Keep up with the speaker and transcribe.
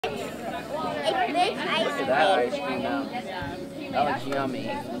big ice cream. That ice cream now. That looks yummy.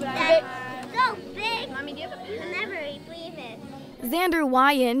 That's so big. Mommy, do you have a pen? I'll never believe it. Xander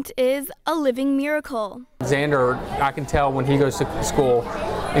Wyant is a living miracle. Xander, I can tell when he goes to school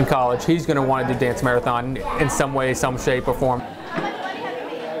in college, he's going to want to do dance marathon in some way, some shape or form.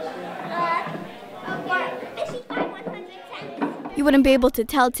 You wouldn't be able to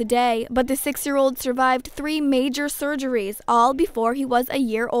tell today, but the 6-year-old survived 3 major surgeries, all before he was a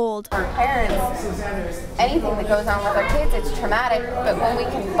year old. For parents, anything that goes on with our kids, it's traumatic, but when we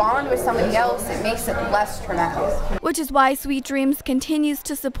can bond with somebody else, it makes it less traumatic. Which is why Sweet Dreams continues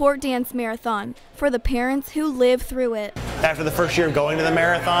to support Dance Marathon for the parents who live through it. After the first year of going to the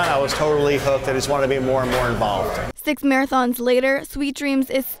marathon, I was totally hooked. I just wanted to be more and more involved. 6 marathons later, Sweet Dreams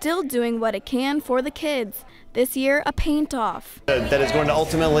is still doing what it can for the kids. This year, a paint-off. That is going to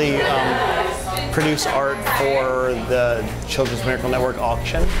ultimately produce art for the Children's Miracle Network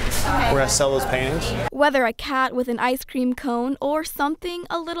auction. We're going to sell those paintings. Whether a cat with an ice cream cone or something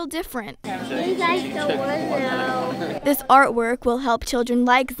a little different. You guys don't want to know. This artwork will help children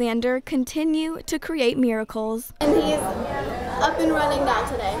like Xander continue to create miracles. And he's up and running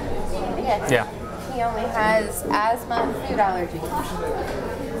now today. Yes. Yeah. He only has asthma and food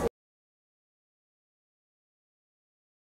allergies.